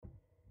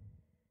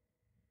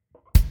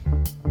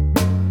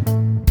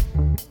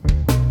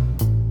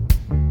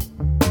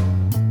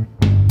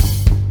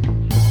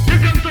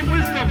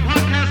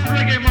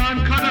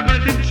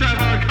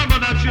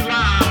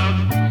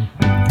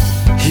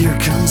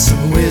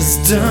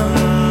wisdom,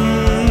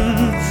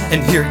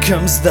 and here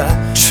comes the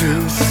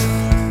truth.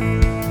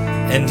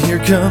 And here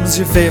comes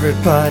your favorite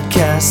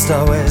podcast,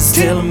 always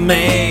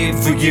tailor-made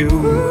for you.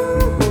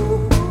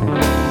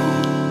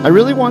 I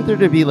really want there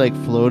to be like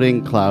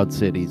floating cloud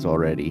cities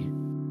already.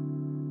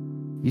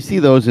 You see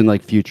those in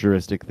like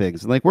futuristic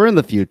things. Like we're in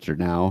the future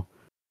now.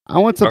 I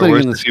want something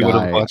in the If you would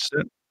have sky. watched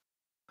it.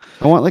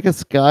 I want like a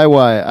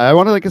skyway. I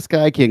want like a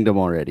sky kingdom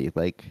already.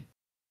 Like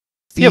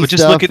sea But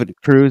just stuff look at and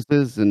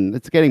cruises, and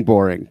it's getting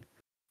boring.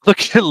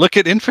 look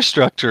at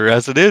infrastructure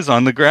as it is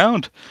on the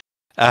ground.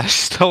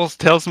 Ash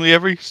tells me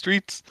every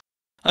street's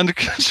under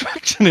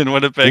construction in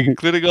Winnipeg,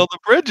 including all the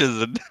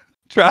bridges, and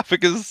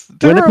traffic is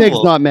terrible.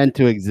 Winnipeg's not meant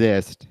to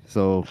exist,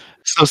 so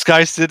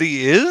Sky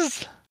City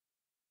is?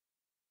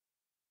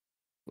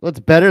 well, it's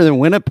better than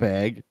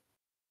Winnipeg.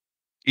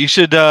 You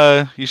should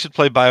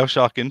play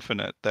BioShock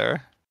Infinite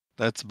there.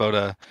 That's about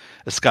a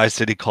sky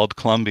city called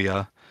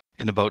Columbia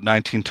in about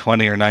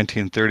 1920 or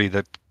 1930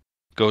 that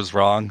goes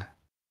wrong.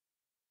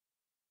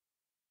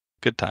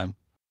 Good time.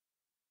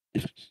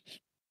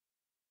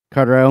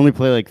 Carter, I only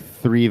play like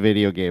 3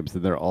 video games,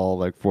 and they're all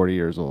like 40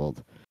 years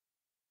old.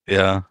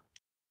 Yeah.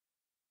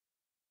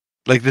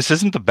 Like, this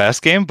isn't the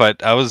best game,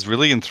 but I was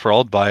really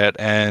enthralled by it,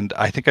 and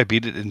I think I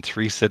beat it in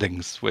 3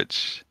 sittings,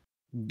 which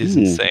is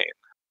insane.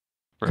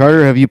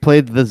 Carter, have you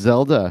played the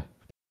Zelda?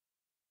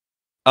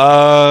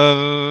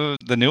 The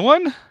new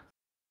one?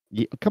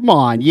 Come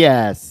on,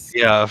 yes.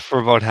 Yeah, for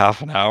about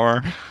half an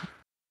hour.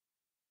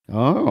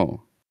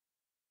 Oh.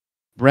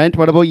 Brent,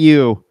 what about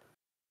you?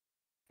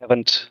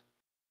 Haven't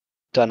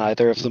done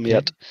either of them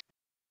yet.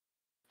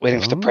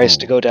 Waiting for the price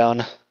to go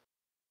down.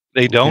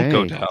 They don't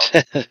go down.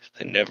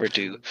 They never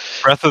do.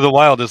 Breath of the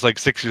Wild is like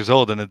 6 years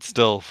old, and it's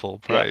still full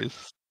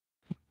price.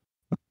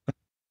 Yeah.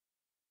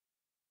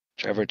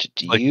 Trevor, did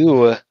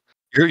you...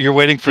 You're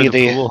waiting for the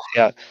pool.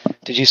 Yeah.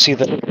 Did you see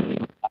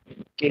the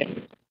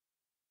game?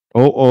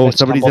 Oh,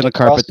 somebody's in a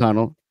carpet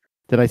tunnel.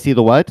 Did I see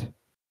the what?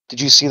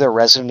 Did you see the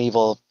Resident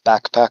Evil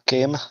backpack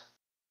game?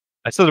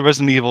 I saw the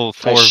Resident Evil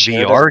 4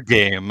 VR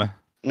game.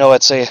 No,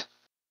 it's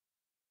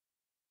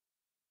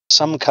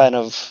some kind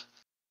of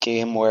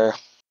game where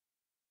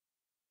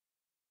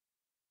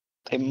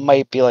it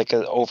might be like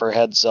an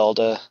overhead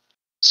Zelda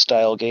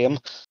style game.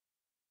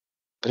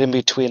 But in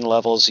between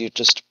levels,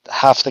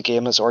 half the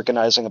game is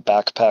organizing a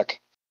backpack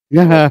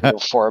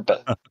for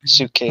a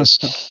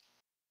suitcase.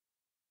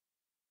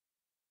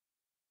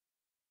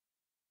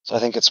 So I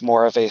think it's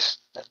more of a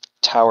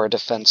tower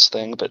defense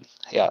thing, but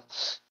yeah.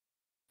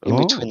 In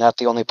between that,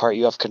 the only part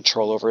you have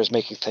control over is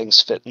making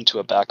things fit into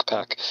a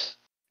backpack.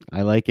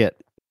 I like it.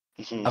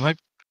 Mm-hmm.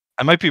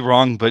 I might be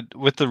wrong, but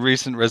with the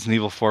recent Resident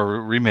Evil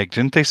 4 remake,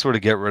 didn't they sort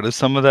of get rid of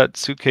some of that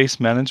suitcase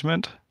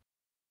management?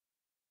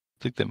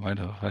 I think they might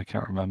have. I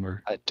can't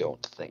remember. I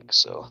don't think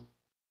so.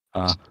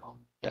 Yeah.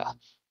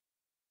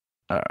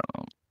 I don't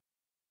know.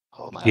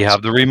 Oh, you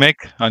have the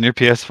remake on your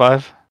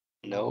PS5?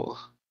 No.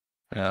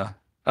 Yeah.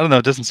 I don't know.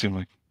 It doesn't seem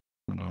like...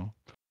 I don't know.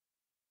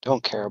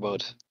 Don't care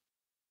about it.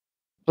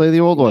 Play the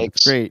old one.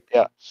 It's great.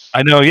 Yeah.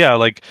 I know, yeah.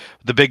 Like,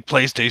 the big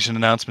PlayStation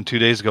announcement 2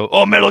 days ago.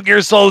 Oh, Metal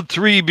Gear Solid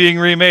 3 being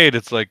remade.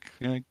 It's like,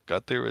 yeah,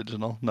 got the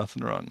original.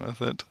 Nothing wrong with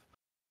it.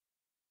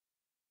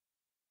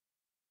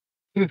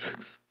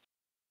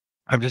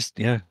 I'm just,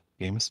 game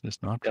is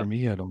just not for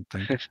me, I don't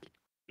think.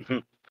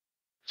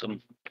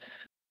 Some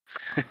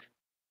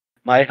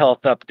my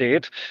health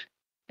update.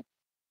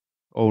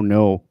 Oh,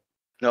 no.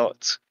 No,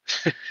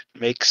 it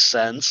makes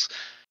sense.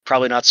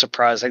 Probably not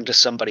surprising to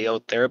somebody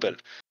out there,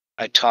 but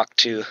I talked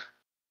to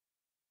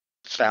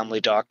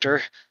family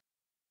doctor.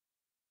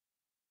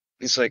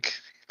 He's like,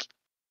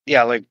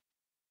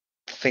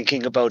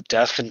 thinking about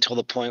death until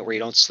the point where you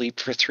don't sleep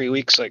for 3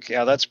 weeks. Like,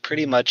 yeah, that's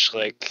pretty much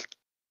like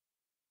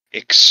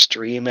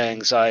extreme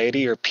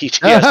anxiety or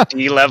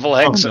PTSD level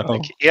anxiety. No.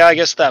 Like, yeah, I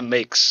guess that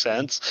makes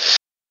sense.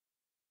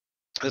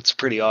 That's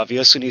pretty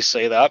obvious when you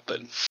say that,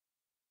 but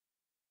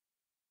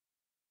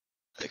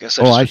I guess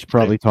I should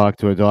probably talk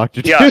to a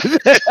doctor. Yeah.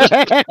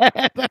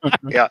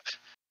 Yeah.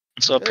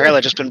 So apparently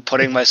I've just been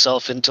putting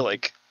myself into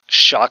like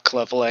shock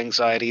level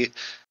anxiety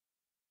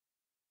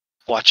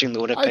watching the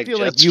Winnipeg I feel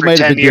Jets like you for might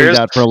have 10 been years. doing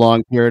that for a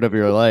long period of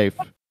your life.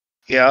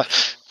 Yeah.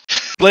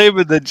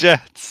 Blaming the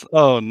Jets.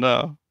 Oh,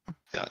 no.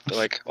 Yeah. They're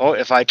like, oh,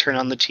 if I turn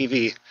on the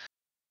TV.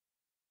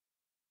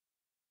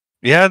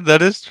 Yeah,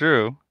 that is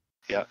true.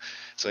 Yeah.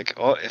 It's like,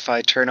 oh, if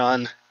I turn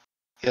on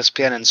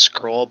ESPN and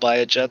scroll by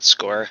a Jets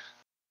score,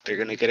 they're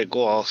going to get a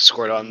goal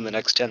scored on in the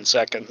next 10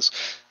 seconds,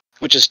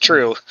 which is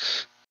true.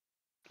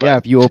 But... yeah,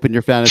 if you open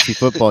your fantasy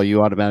football,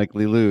 you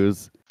automatically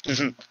lose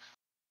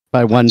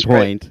by 1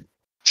 point.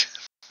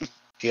 Right.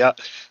 Yeah,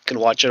 can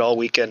watch it all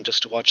weekend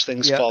just to watch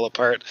things fall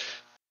apart.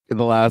 In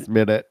the last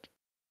minute.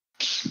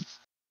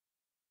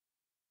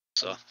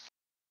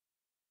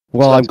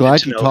 Well, I'm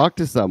glad you talked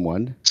to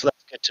someone. So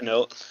that's good to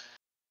know.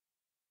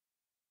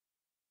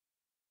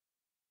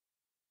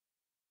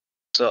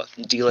 So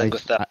dealing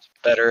with that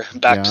better,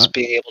 back to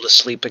being able to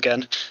sleep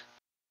again.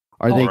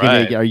 Are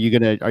you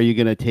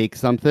gonna take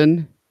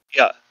something?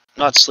 Yeah,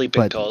 not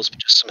sleeping pills, but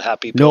just some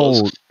happy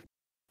pills. No,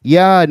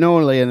 Yeah, no,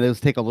 like, and those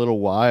take a little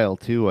while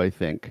too, I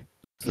think.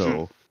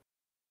 So,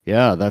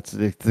 yeah,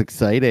 it's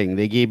exciting.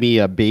 They gave me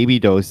a baby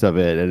dose of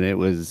it, and it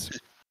was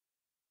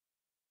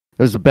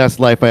the best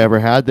life I ever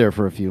had there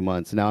for a few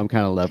months. Now I'm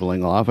kind of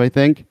leveling off, I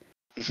think.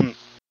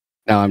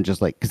 Now I'm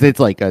just like, because it's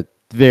like a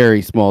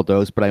very small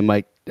dose, but I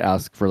might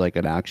ask for like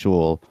an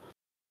actual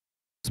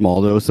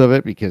small dose of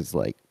it because,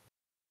 like,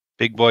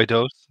 Big boy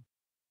dose.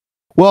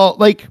 well,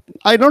 like,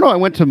 I don't know. I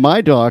went to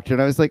my doctor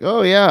and I was like,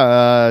 oh,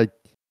 yeah.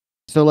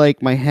 So,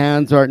 like, my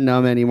hands aren't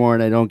numb anymore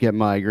and I don't get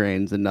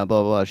migraines and blah,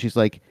 blah, blah. She's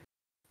like,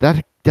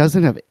 that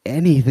doesn't have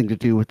anything to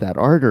do with that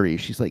artery.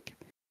 She's like,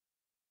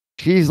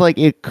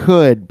 it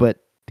could, but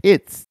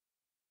she's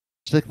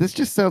like, this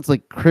just sounds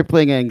like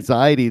crippling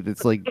anxiety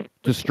that's like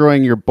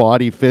destroying your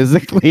body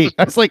physically.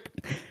 I was like,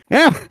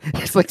 yeah.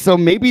 It's like, so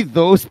maybe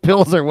those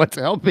pills are what's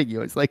helping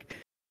you. It's like,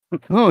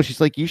 oh,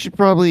 she's like, you should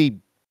probably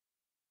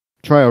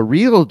try a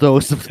real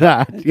dose of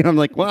that. You know, I'm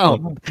like,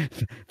 wow,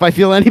 if I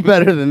feel any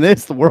better than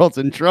this, the world's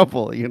in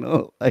trouble, you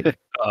know? Like,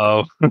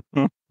 Oh,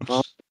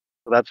 Well,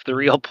 that's the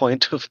real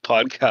point of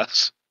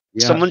podcasts.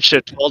 yeah. Someone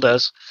should have told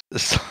us.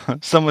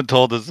 someone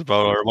told us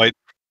about our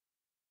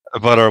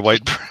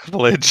white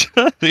privilege.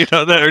 You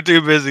know, that are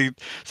too busy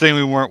saying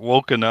we weren't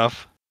woke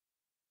enough.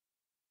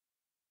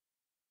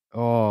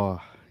 Oh,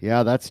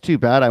 yeah, that's too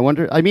bad. I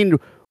wonder, I mean,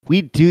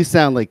 we do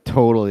sound like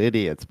total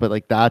idiots, but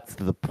like, that's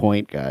the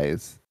point,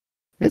 guys.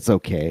 It's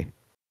okay.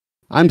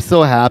 I'm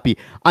so happy.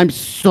 I'm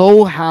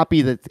so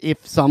happy that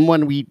if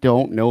someone we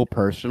don't know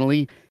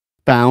personally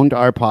found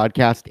our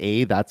podcast,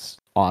 A, that's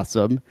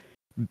awesome.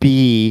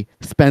 B,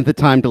 spent the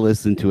time to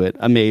listen to it.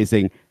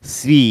 Amazing.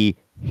 C,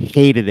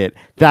 hated it.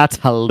 That's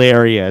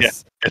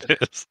hilarious. Yeah, it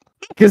is.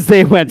 Because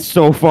they went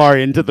so far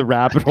into the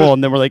rabbit hole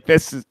and then we're like,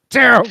 this is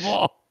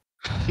terrible.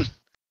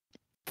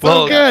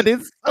 Well, good.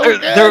 It's so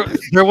good.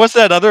 There was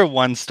that other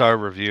 1-star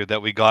review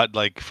that we got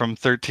like from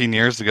 13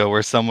 years ago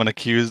where someone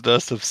accused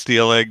us of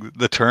stealing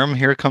the term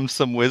 "Here Comes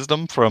Some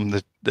Wisdom" from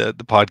the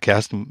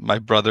podcast. My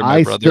brother,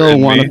 I brother, still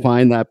and want me. to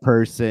find that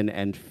person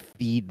and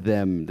feed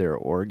them their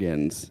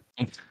organs.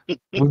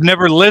 We've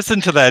never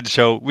listened to that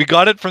show. We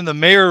got it from the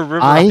mayor of River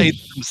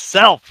Heights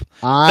himself.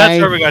 That's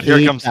where we got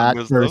 "Here Comes Some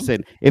Wisdom."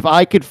 Person. If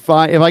I could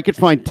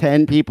find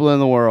 10 people in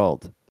the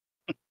world,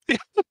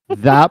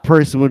 that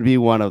person would be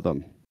one of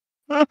them.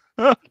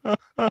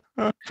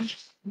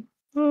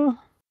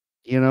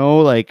 You know,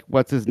 like,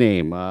 what's his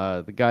name?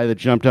 The guy that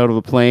jumped out of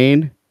a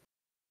plane.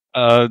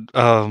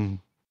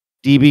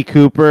 DB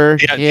Cooper.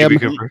 Yeah, him, DB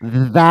Cooper.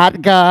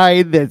 That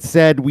guy that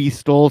said we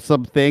stole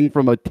something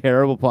from a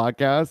terrible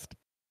podcast.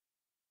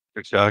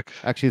 Chuck.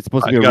 Actually, it's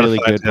supposed to be a really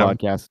good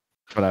podcast,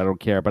 but I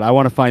don't care. But I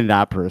want to find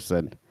that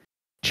person.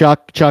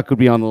 Chuck would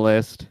be on the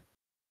list.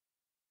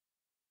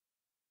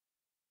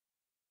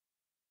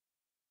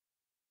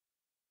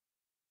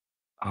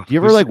 Do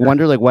you ever like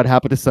wonder like what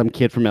happened to some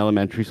kid from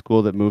elementary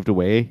school that moved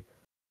away,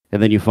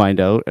 and then you find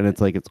out, and it's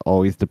like it's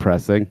always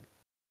depressing.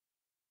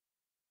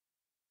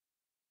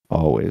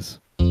 Always.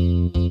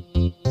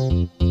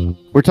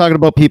 We're talking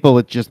about people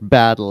with just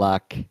bad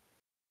luck.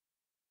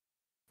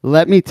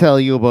 Let me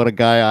tell you about a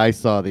guy I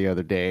saw the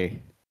other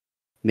day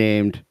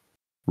named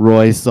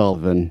Roy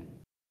Sullivan.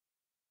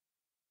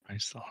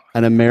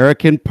 An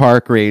American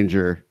park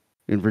ranger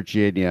in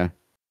Virginia.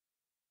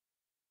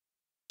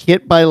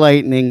 Hit by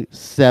lightning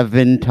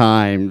 7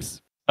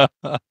 times.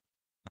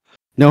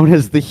 Known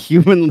as the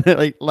human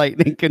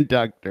lightning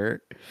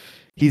conductor.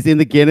 He's in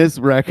the Guinness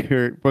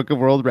Book of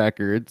World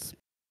Records.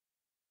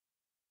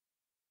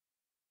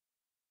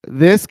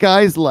 This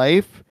guy's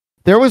life,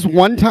 there was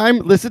one time,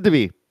 listen to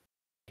me,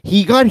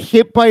 he got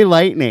hit by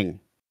lightning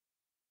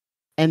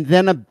and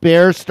then a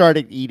bear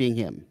started eating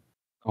him.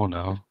 Oh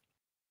no.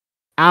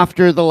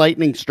 After the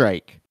lightning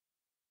strike.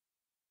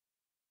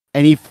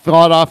 And he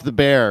fought off the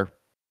bear.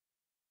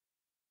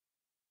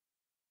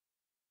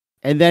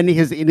 And then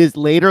in his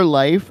later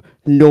life,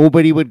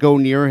 nobody would go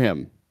near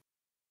him.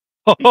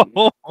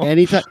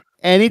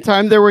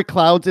 Anytime there were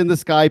clouds in the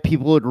sky,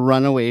 people would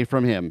run away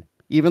from him.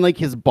 Even like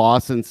his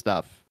boss and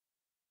stuff.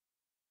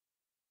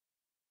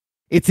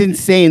 It's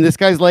insane. This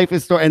guy's life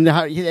is and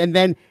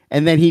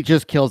then he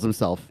just kills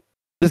himself.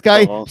 This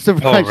guy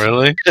survived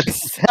really?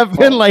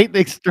 7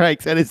 lightning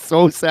strikes, and it's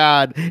so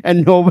sad.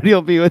 And nobody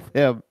will be with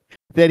him.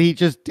 That he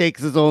just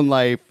takes his own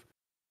life.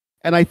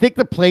 And I think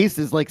the place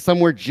is like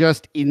somewhere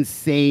just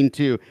insane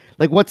too.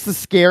 Like, what's the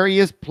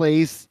scariest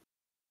place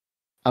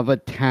of a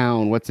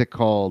town? What's it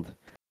called?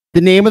 The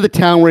name of the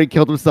town where he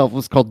killed himself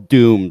was called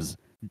Dooms.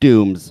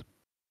 Dooms,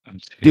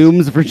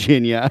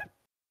 Virginia.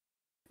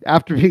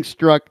 After being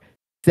struck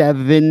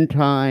 7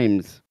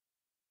 times.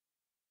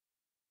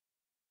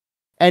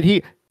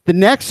 And the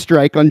next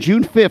strike on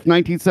June 5th,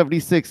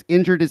 1976,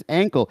 injured his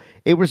ankle.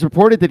 It was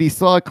reported that he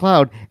saw a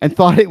cloud and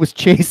thought it was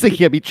chasing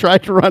him. He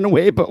tried to run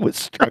away, but was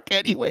struck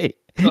anyway.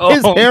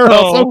 His hair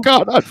also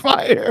caught on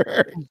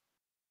fire.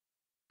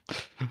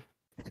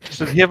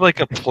 Does he have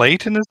like a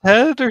plate in his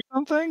head or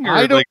something? Or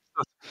I don't.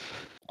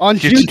 On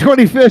June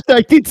 25th,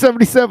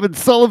 1977,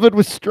 Sullivan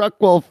was struck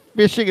while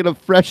fishing in a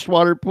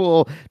freshwater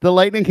pool. The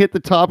lightning hit the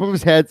top of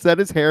his head, set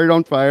his hair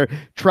on fire,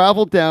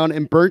 traveled down,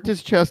 and burnt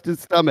his chest and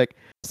stomach.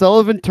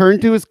 Sullivan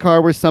turned to his car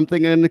where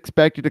something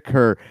unexpected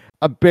occurred.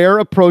 A bear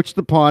approached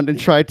the pond and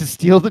tried to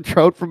steal the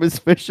trout from his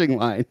fishing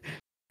line.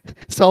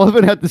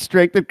 Sullivan had the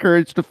strength and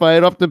courage to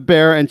fight off the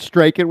bear and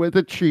strike it with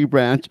a tree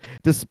branch,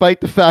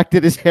 despite the fact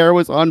that his hair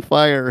was on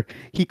fire.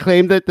 He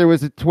claimed that there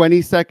was a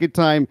 22nd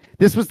time.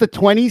 This was the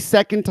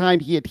 22nd time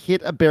he had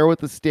hit a bear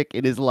with a stick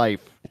in his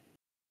life.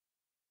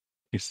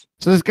 Yes.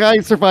 So this guy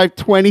survived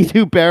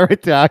 22 bear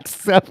attacks,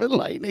 7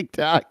 lightning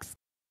attacks.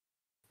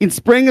 In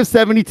spring of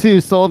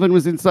 72, Sullivan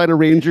was inside a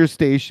ranger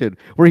station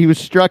where he was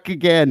struck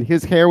again.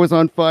 His hair was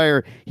on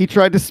fire. He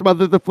tried to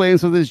smother the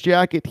flames with his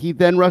jacket. He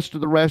then rushed to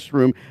the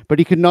restroom, but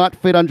he could not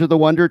fit under the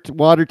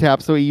water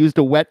tap, so he used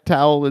a wet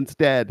towel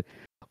instead.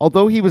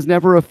 Although he was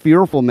never a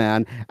fearful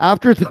man,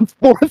 after the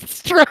 4th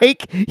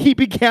strike, he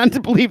began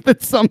to believe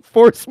that some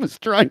force was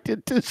trying to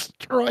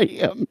destroy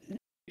him.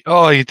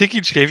 Oh, you think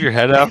you'd shave your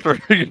head after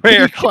your He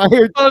hair?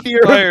 acquired fear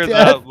Fire of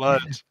death. that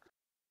much.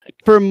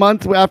 For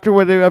months after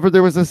whenever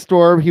there was a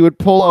storm, he would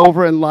pull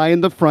over and lie in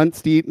the front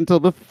seat until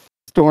the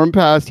storm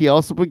passed. He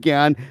also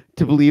began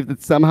to believe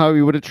that somehow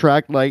he would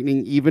attract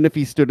lightning, even if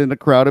he stood in a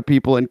crowd of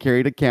people and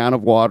carried a can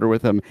of water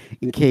with him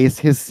in case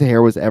his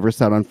hair was ever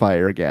set on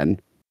fire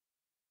again.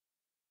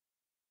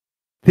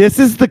 This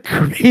is the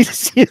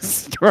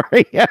craziest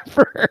story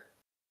ever.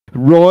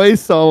 Roy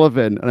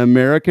Sullivan, an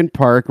American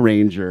park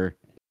ranger.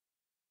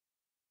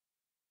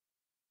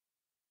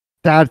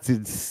 That's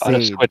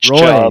insane. Switch Roy.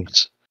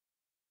 jobs.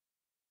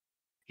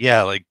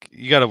 Yeah, like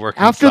you got to work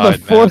After inside,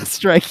 the 4th man.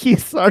 strike, he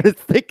started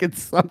thinking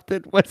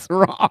something was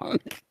wrong.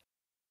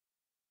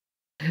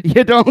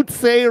 You don't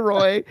say,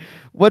 Roy.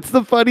 What's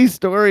the funny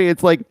story?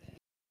 It's like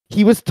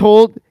he was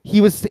told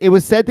it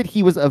was said that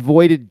he was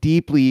avoided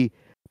deeply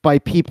by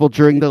people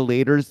during the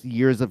later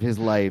years of his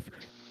life.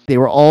 They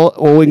were all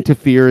owing to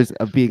fears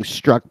of being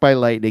struck by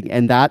lightning,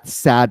 and that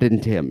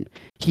saddened him.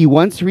 He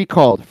once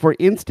recalled, for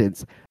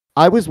instance,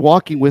 I was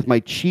walking with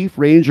my chief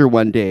ranger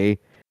one day,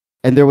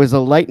 and there was a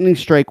lightning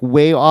strike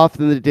way off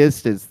in the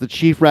distance. The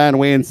chief ran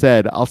away and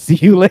said, "I'll see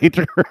you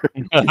later."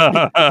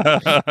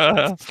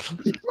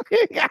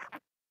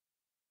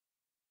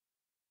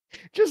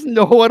 Just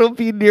no one will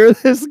be near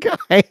this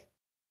guy.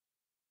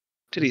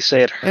 Did he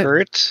say it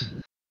hurt?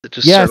 It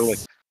just Yes. sort of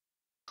like,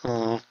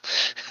 oh.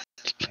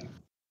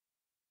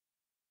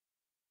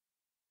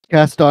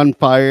 Chest on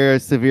fire,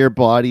 severe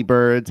body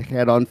burns,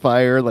 head on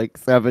fire like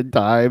 7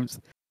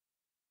 times.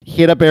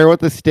 Hit a bear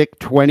with a stick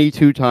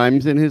 22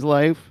 times in his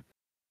life.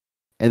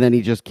 And then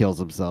he just kills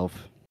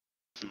himself.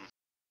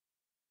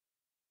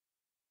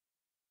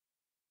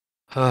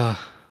 The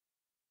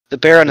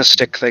bear on a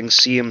stick thing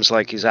seems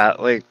like he's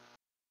at, like,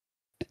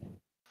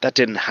 that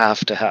didn't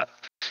have to happen.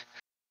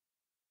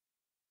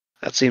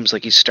 That seems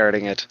like he's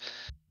starting it.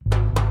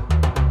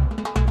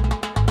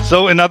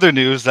 So in other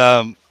news, you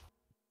know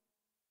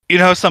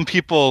how some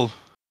people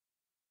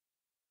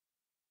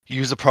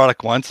use a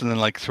product once and then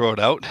like throw it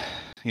out?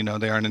 You know,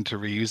 they aren't into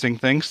reusing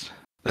things.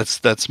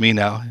 That's me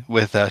now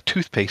with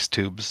toothpaste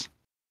tubes.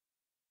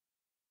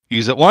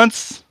 Use it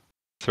once,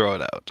 throw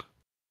it out.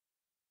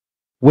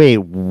 Wait,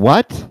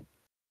 what?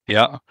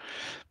 Yeah.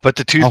 Put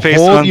the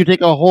toothpaste on. You take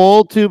a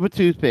whole tube of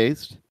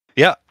toothpaste.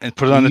 Yeah, and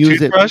put it on the use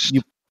toothbrush.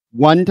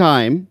 One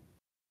time.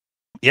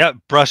 Yeah,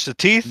 brush the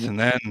teeth and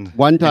then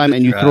one time,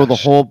 and you throw the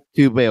whole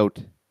tube out.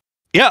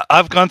 Yeah,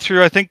 I've gone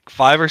through I think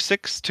 5 or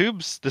 6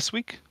 tubes this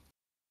week.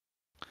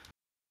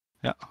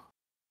 Yeah.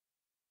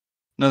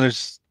 No,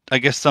 there's I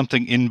guess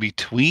something in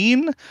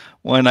between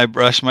when I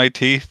brush my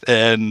teeth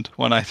and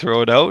when I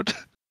throw it out.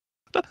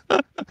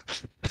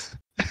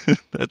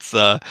 That's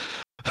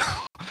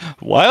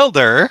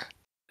Wilder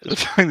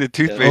throwing the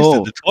toothpaste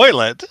in the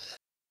toilet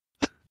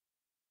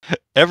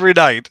every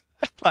night.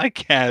 I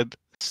can't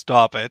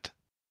stop it.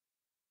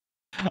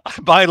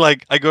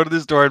 I go to the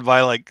store and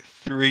buy like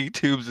 3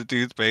 tubes of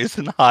toothpaste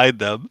and hide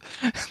them.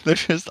 They're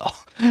just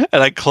and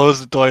I close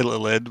the toilet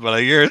lid, but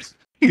I hear it,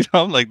 you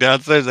know, I'm like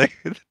downstairs, I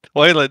hear the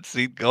toilet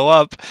seat go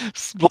up,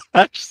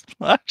 splash,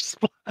 splash,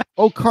 splash.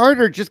 Oh,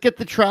 Carter, just get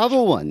the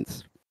travel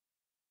ones.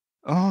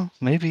 Oh,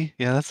 maybe.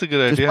 Yeah, that's a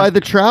good idea. Just buy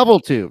the travel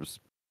tubes.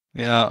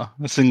 Yeah,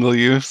 a single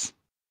use.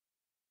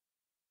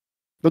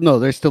 But no,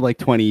 there's still like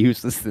 20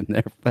 uses in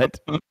there. But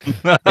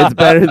it's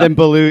better than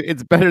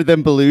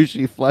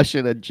Belushi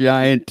flushing a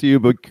giant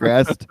tube of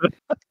Crest.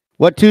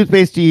 What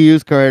toothpaste do you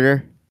use,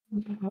 Carter?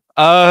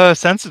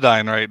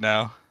 Sensodyne right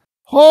now.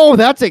 Oh,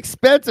 that's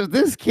expensive.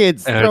 This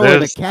kid's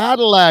throwing a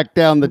Cadillac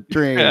down the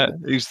drain. Yeah,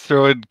 he's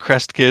throwing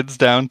Crest Kids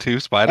down to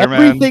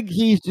Spider-Man. Everything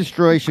he's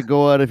destroyed should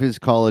go out of his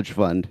college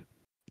fund.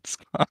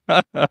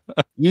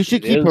 You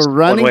should keep a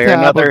running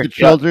tab of the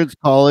children's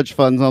college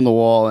funds on the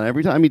wall, and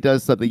every time he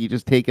does something, you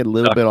just take a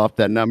little bit off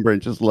that number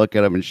and just look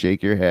at him and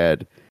shake your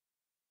head.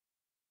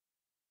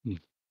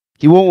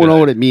 He won't know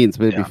what it means,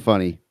 but it'd be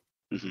funny.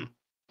 Mm-hmm.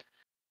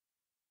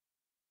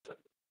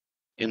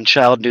 In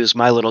child news,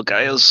 my little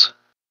guy has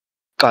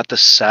got the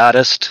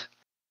saddest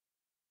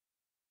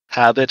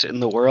habit in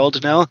the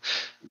world now.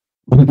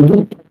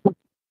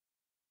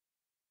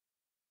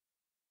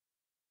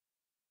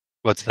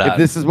 What's If that?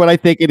 this is what I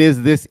think it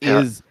is, this Yeah.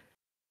 is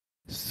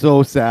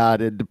so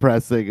sad and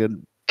depressing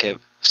and Okay,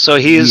 so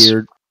he's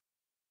weird.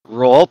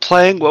 role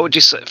playing. What would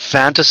you say?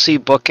 Fantasy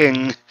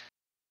booking.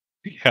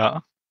 Yeah.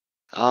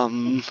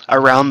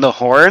 Around the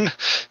Horn.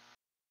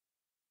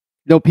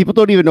 No, people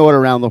don't even know what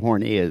Around the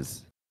Horn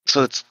is.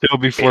 So it's It'll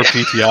be for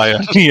PTI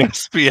on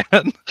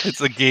ESPN.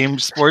 It's a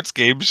sports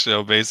game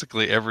show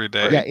basically every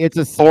day. Yeah, it's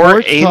a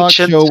Four sports talk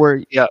ancient- show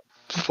where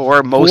for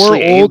four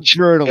mostly old ancient.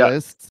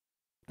 journalists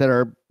that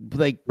are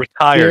like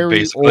Retired, very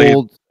basically.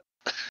 old.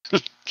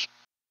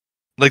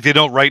 Like they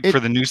don't write It- for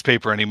the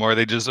newspaper anymore.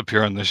 They just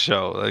appear on the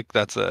show. Like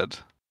that's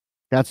it.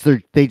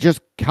 They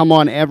just come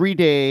on every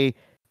day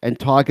and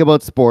talk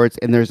about sports,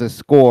 and there's a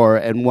score,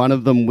 and one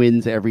of them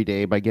wins every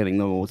day by getting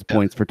the most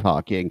points for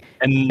talking.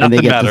 And they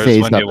nothing get to matters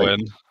say when you something. win.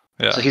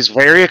 Yeah. So he's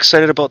very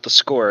excited about the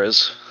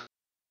scores.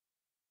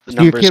 The So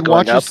your numbers kid going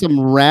watches up some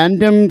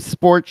random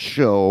sports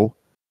show,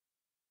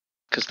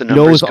 because the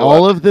numbers knows go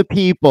all up. of the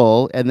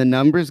people, and the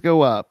numbers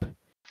go up.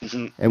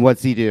 Mhm. And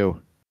what's he do?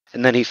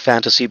 And then he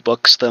fantasy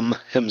books them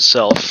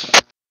himself.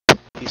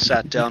 He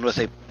sat down with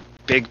a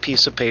big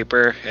piece of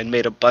paper and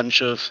made a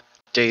bunch of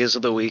days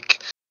of the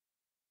week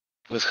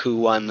with who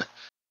won.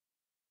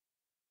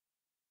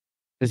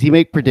 Does he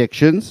make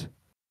predictions?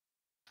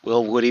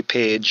 Will Woody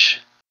Page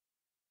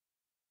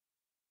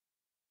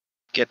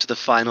get to the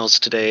finals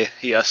today?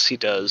 Yes, he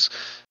does.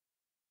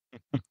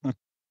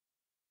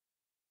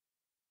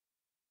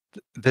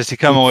 Does he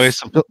come away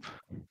some?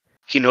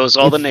 He knows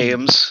all the It's-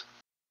 names.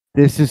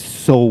 This is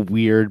so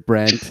weird,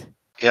 Brent.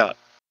 Yeah.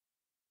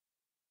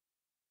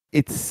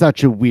 It's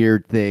such a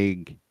weird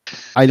thing.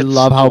 I It's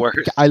love the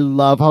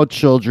worst. how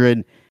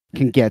children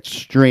can get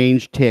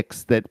strange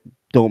tics that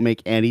don't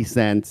make any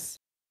sense.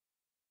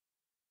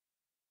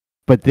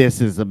 But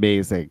this is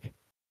amazing.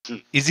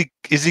 Is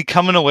he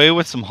coming away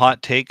with some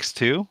hot takes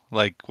too?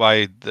 Like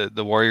why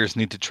the Warriors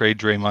need to trade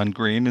Draymond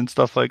Green and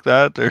stuff like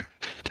that? Or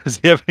does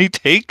he have any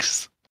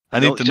takes? I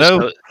need to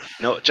know.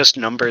 No, just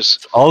numbers.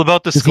 It's all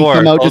about the Does score. he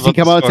come out? All Does he about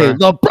come the out and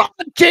say score.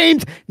 LeBron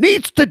James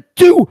needs to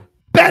do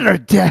better,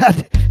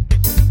 Dad?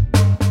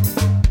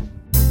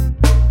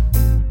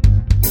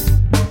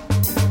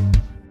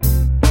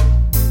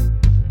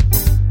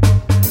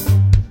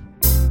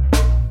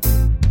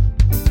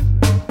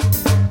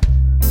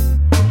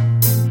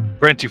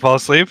 Brent, you fall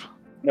asleep?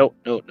 No.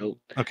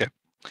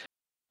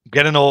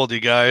 Getting old, you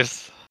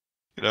guys.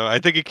 You know, I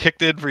think it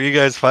kicked in for you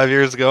guys 5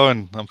 years ago,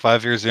 and I'm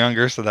 5 years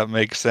younger, so that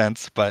makes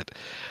sense. But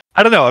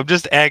I don't know. I'm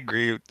just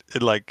angry.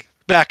 Like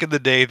back in the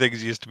day,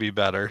 things used to be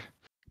better.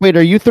 Wait,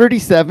 are you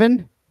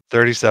 37?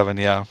 37,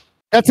 yeah,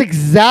 That's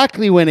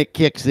exactly when it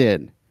kicks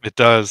in. it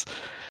does.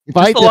 If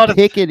I Just a had lot to of-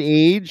 pick an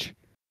age.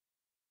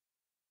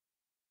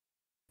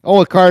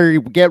 Oh, Carter,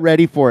 get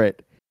ready for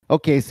it.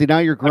 Okay, so now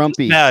you're I'm just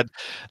grumpy. mad.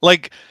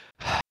 Like,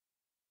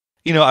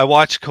 you know, I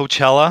watched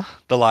Coachella,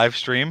 the live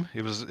stream.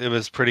 It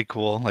was pretty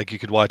cool. Like you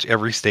could watch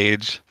every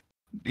stage,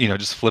 you know,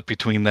 just flip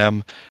between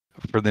them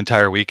for the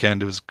entire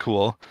weekend. It was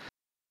cool.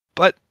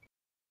 But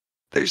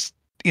there's,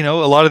 you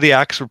know, a lot of the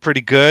acts were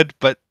pretty good,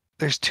 but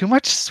there's too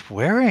much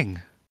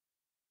swearing.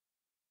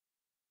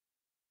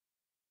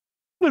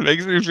 It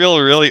makes me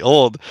feel really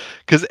old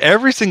because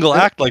every single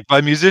act, like by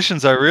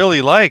musicians I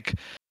really like,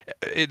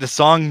 the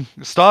song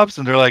stops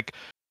and they're like,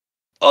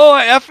 "Oh,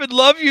 I effing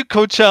love you,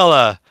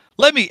 Coachella.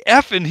 Let me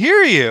effing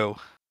hear you."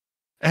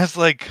 And it's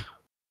like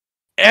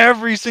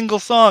every single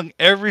song,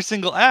 every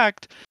single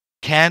act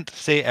can't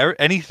say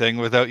anything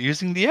without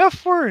using the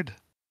F word.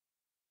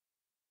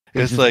 It's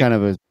It's just like, kind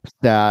of a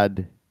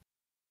sad.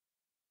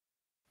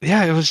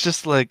 yeah, it was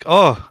just like,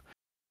 oh,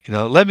 you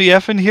know, let me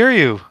effing hear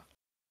you.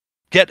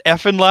 Get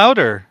effing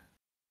louder.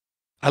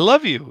 I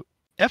love you.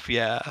 F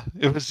yeah.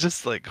 It was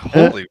just like,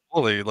 holy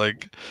moly.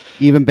 Like,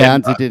 Even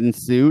bands that didn't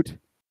suit,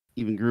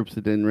 even groups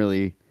that didn't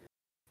really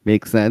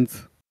make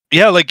sense.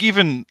 yeah, like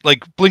even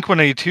like Blink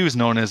 182 is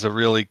known as a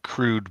really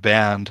crude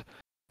band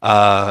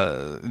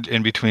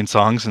in between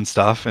songs and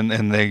stuff, and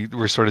they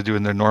were sort of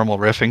doing their normal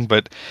riffing,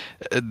 but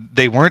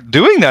they weren't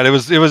doing that. It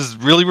was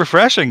really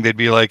refreshing. They'd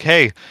be like,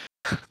 "Hey,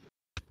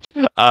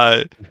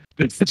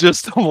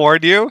 just to warn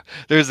you,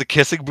 there's a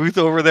kissing booth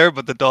over there,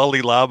 but the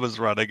Dalai Lama's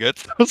running it,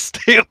 so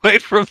stay away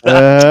from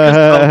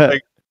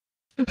that."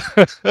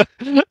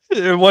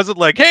 It wasn't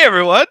like, "Hey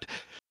everyone,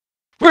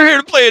 we're here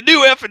to play a new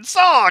effing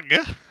song."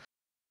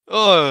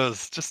 Oh,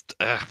 it's just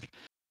I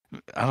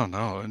don't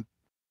know.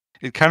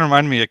 It kind of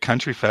reminded me of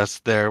Country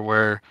Fest there,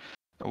 where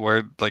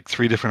like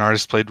 3 different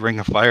artists played Ring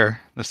of Fire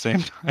at the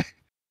same time.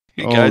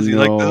 You Oh, guys, you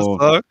like this no.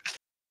 song?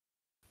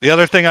 The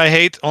other thing I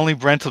hate, only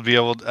Brent will be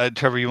able.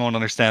 Trevor, you won't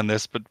understand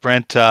this, but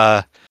Brent,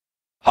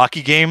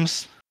 hockey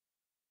games,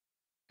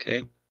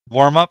 Okay.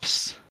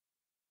 warm-ups,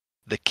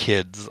 the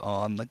kids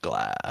on the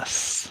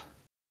glass,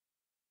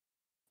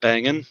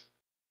 Banging.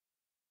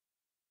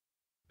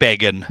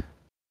 begging.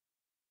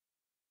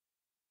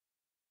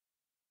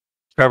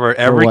 Trevor,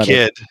 every what?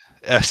 kid,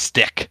 a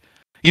stick.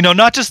 You know,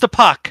 not just a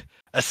puck,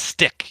 a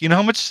stick. You know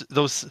how much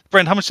those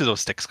Brent? How much do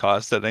those sticks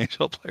cost that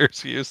NHL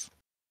players use?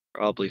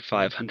 Probably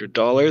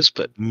 $500,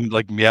 but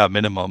Like, yeah,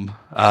 minimum.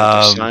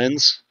 their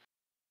signs.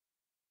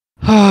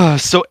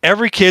 So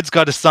every kid's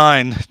got a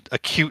sign, a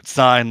cute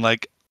sign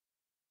like,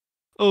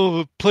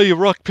 "Oh, play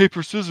rock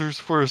paper scissors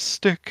for a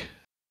stick,"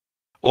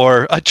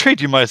 or "I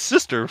trade you my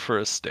sister for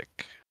a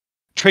stick."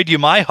 Trade you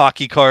my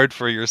hockey card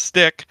for your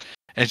stick.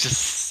 And it's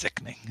just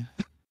sickening.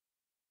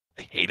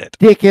 I hate it.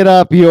 Stick it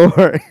up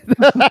your.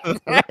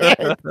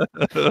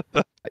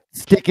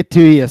 Stick it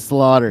to you,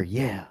 Slaughter.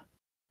 Yeah.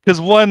 Because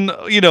one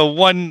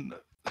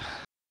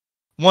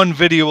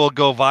video will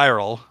go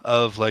viral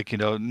of like,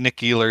 Nick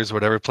Ehlers,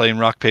 whatever, playing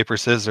rock, paper,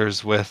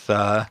 scissors with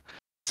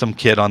some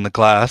kid on the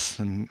glass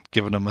and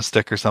giving him a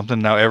stick or something.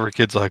 Now every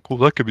kid's like, well,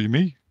 that could be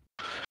me.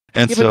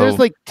 And Yeah, so but there's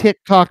like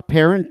TikTok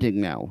parenting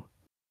now.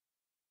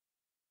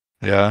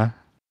 yeah.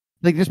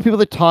 Like there's people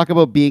that talk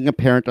about being a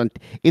parent on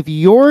if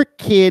you're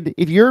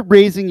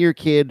raising your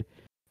kid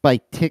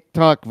by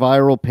TikTok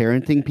viral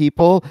parenting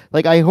people,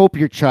 like I hope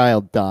your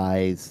child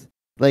dies.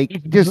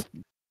 Like this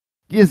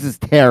is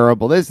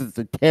terrible. This is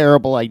a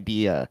terrible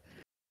idea.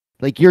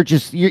 Like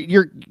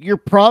you're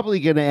probably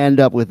going to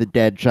end up with a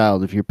dead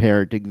child if you're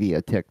parenting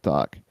via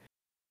TikTok.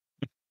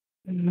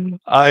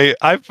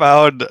 I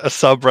found a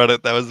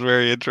subreddit that was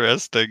very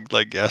interesting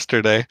like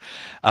yesterday.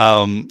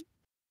 Brent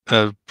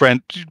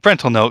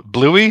will know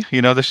Bluey.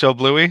 You know the show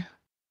Bluey?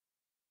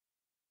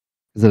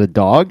 Is it a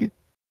dog?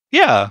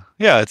 Yeah,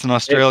 it's an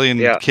Australian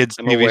kids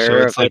I'm TV show.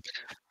 aware It's of like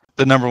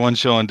the #1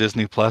 show on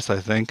Disney Plus, I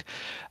think.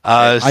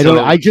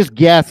 I just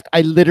guessed.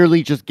 I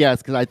literally just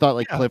guessed because I thought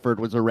like Clifford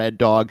was a red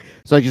dog,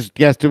 so I just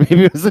guessed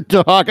maybe it was a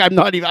dog. I'm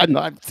not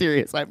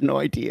serious. I have no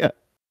idea.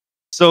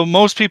 So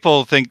most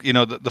people think,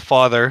 the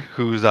father,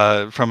 who's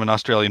from an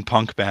Australian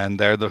punk band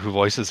there, who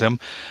voices him,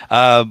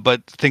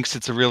 but thinks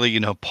it's a really,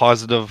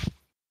 positive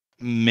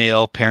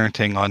male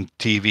parenting on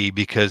TV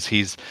because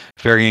he's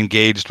very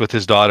engaged with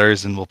his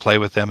daughters and will play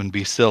with them and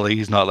be silly.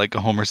 He's not like a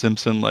Homer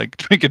Simpson, like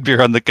drinking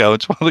beer on the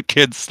couch while the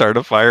kids start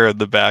a fire in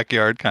the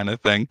backyard kind of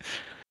thing.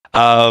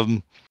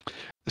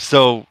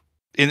 So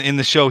in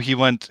the show, he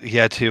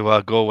had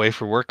to go away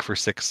for work for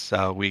 6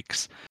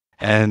 weeks,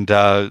 and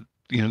they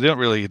don't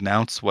really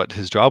announce what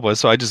his job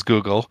was. So I just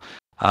Google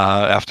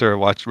after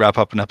I wrap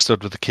up an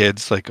episode with the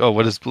kids, like, oh,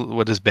 what is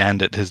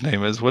Bandit? His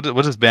name is. What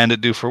does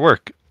Bandit do for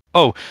work?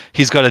 Oh,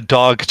 he's got a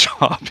dog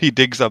job. He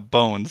digs up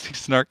bones.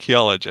 He's an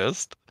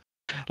archaeologist.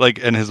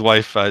 Like, and his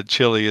wife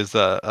Chili is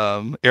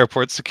a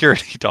airport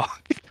security dog,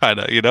 kind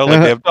of.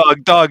 Like they have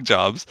dog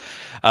jobs,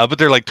 but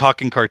they're like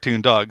talking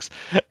cartoon dogs.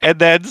 And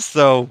then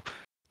so,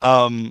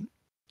 like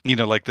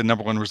the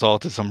 #1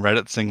 result is some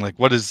Reddit thing like,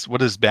 what is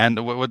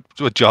Bandit?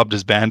 What job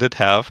does Bandit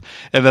have?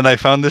 And then I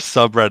found this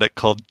subreddit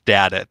called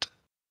Daddit,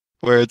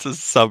 where it's a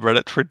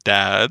subreddit for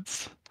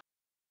dads.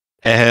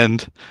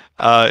 And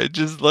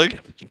just like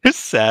this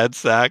sad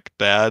sack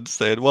dad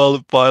said, well,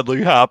 it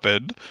finally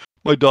happened.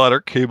 My daughter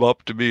came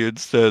up to me and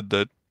said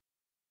that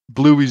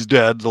Bluey's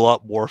dad's a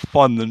lot more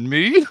fun than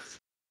me.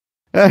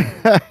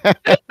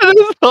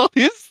 All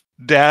his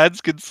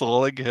dad's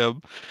consoling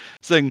him,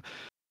 saying,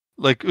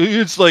 like,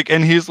 it's like,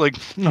 and he's like,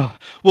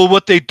 well,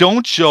 what they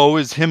don't show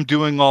is him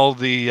doing all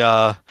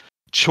the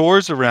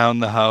chores around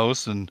the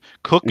house and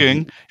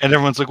cooking. And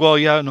everyone's like, well,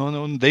 yeah,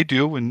 no, they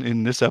do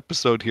in this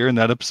episode here and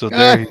that episode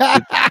there.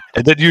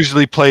 And that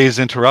usually plays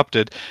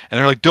interrupted. And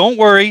they're like, don't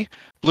worry,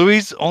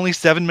 Bluey's only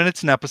 7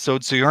 minutes an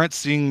episode, so you aren't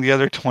seeing the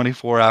other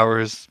 24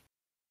 hours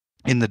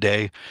in the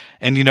day.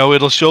 And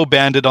it'll show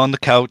Bandit on the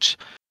couch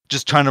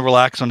just trying to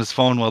relax on his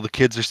phone while the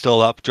kids are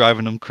still up,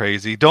 driving him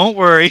crazy. Don't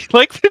worry.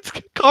 Like, it's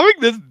calling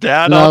this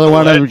dad. Another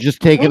one who's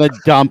just taking a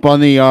dump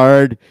on the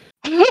yard.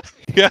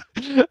 Yeah.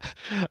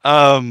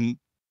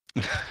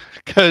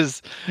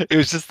 Because it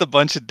was just a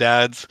bunch of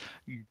dads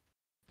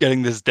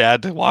getting this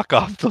dad to walk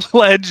off the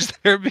ledge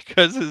there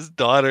because his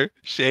daughter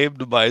shamed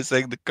him by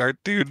saying the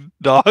cartoon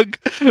dog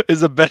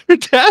is a better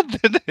dad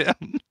than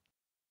him.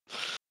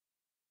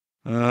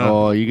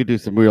 You could do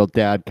some real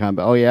dad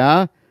combat. Oh,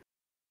 yeah?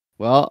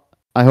 Well,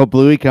 I hope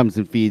Bluey comes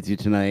and feeds you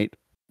tonight.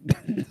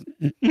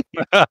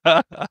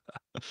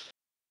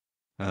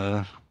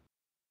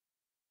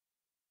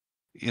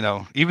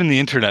 Even the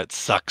internet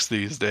sucks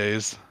these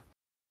days.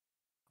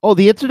 Oh,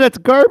 the internet's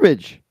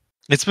garbage.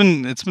 It's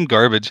been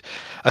garbage.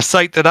 A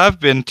site that I've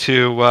been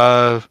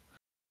to,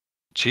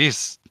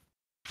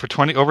 for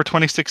over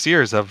 26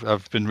 years.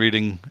 I've been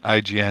reading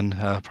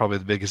IGN, probably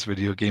the biggest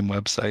video game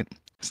website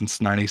since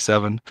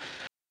 '97,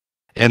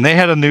 and they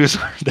had an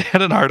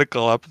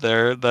article up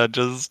there that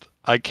just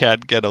I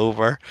can't get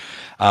over.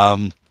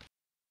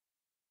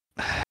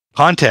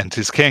 Content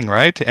is king,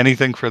 right?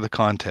 Anything for the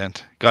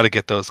content. Got to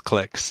get those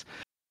clicks.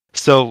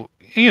 So,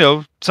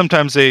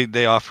 sometimes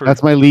they offer...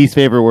 That's my least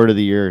favorite word of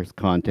the year is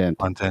content.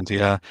 Content,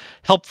 yeah.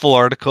 Helpful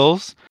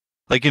articles.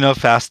 Like,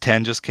 Fast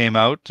 10 just came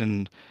out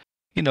and,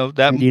 that...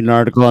 I need an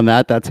article on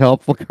that. That's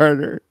helpful,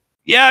 Carter.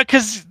 Yeah,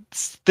 because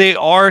they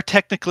are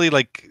technically,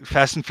 like,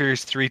 Fast and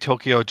Furious 3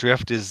 Tokyo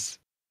Drift is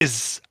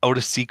out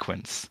of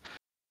sequence.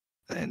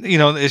 And,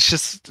 it's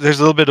just... There's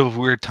a little bit of a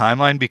weird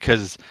timeline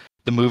because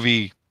the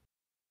movie,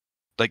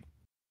 like,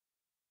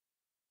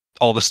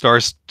 all the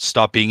stars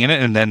stopped being in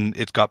it, and then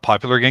it got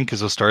popular again because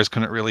those stars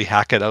couldn't really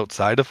hack it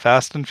outside of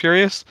Fast and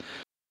Furious.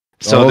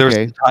 So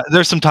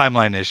there's some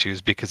timeline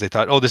issues because they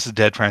thought, oh, this is a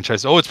dead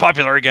franchise. Oh, it's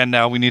popular again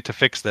now. We need to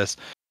fix this.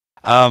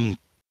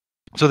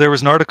 So there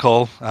was an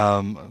article,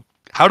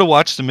 how to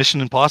watch the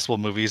Mission Impossible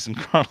movies in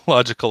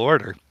chronological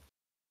order.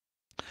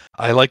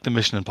 I like the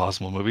Mission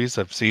Impossible movies.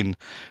 I've seen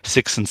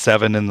 6 and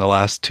 7 in the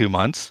last 2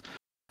 months.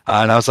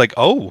 And I was like,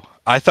 oh,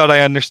 I thought I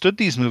understood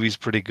these movies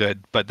pretty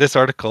good. But this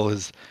article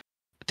is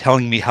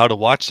telling me how to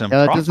watch them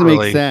properly. That doesn't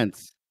make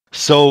sense.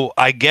 So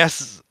I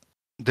guess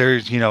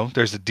there's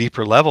a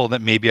deeper level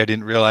that maybe I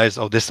didn't realize,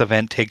 oh, this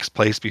event takes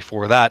place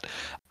before that.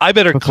 I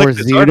better click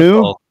this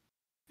article.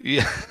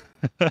 Yeah.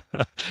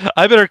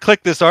 I better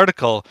click this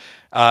article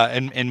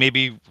and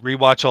maybe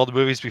rewatch all the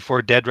movies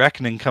before Dead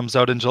Reckoning comes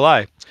out in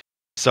July.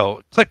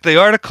 So click the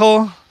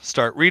article,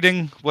 start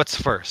reading. What's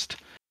first?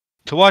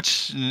 To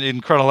watch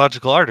in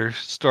chronological order,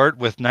 start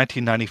with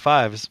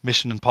 1995's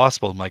Mission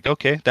Impossible. I'm like,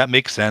 okay, that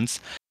makes sense.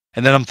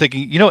 And then I'm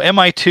thinking,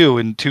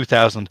 MI2 in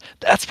 2000,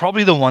 that's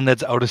probably the one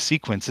that's out of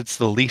sequence. It's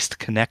the least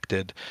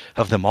connected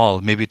of them all.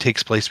 Maybe it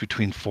takes place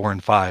between 4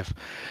 and 5.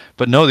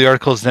 But no, the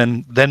articles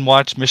then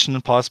watch Mission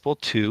Impossible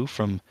 2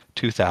 from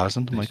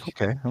 2000. I'm like,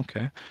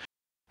 okay.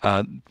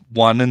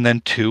 1 and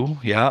then 2,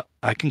 yeah,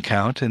 I can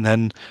count. And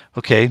then,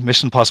 okay,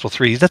 Mission Impossible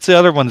 3. That's the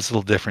other one that's a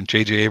little different.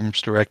 J.J.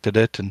 Abrams directed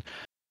it and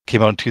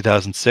came out in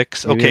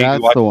 2006. Maybe okay,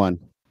 that's the one.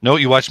 No,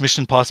 you watch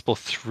Mission Impossible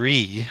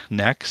 3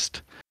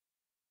 next.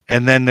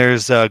 And then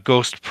there's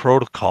Ghost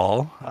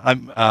Protocol.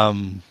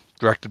 I'm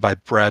directed by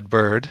Brad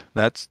Bird.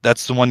 That's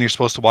the one you're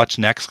supposed to watch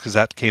next because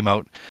that came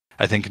out,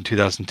 I think, in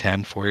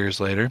 2010, 4 years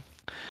later.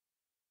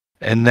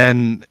 And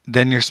then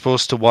you're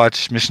supposed to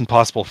watch Mission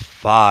Impossible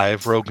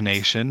 5, Rogue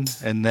Nation,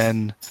 and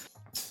then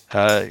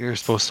you're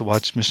supposed to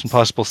watch Mission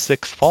Impossible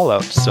 6,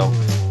 Fallout. So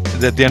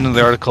at the end of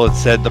the article, it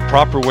said the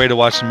proper way to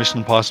watch the Mission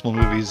Impossible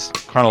movies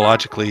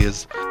chronologically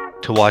is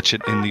to watch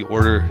it in the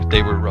order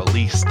they were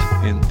released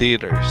in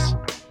theaters.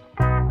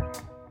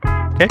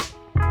 Okay.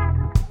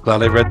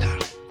 Glad I read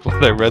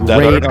that.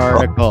 Great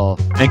article.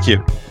 Thank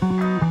you.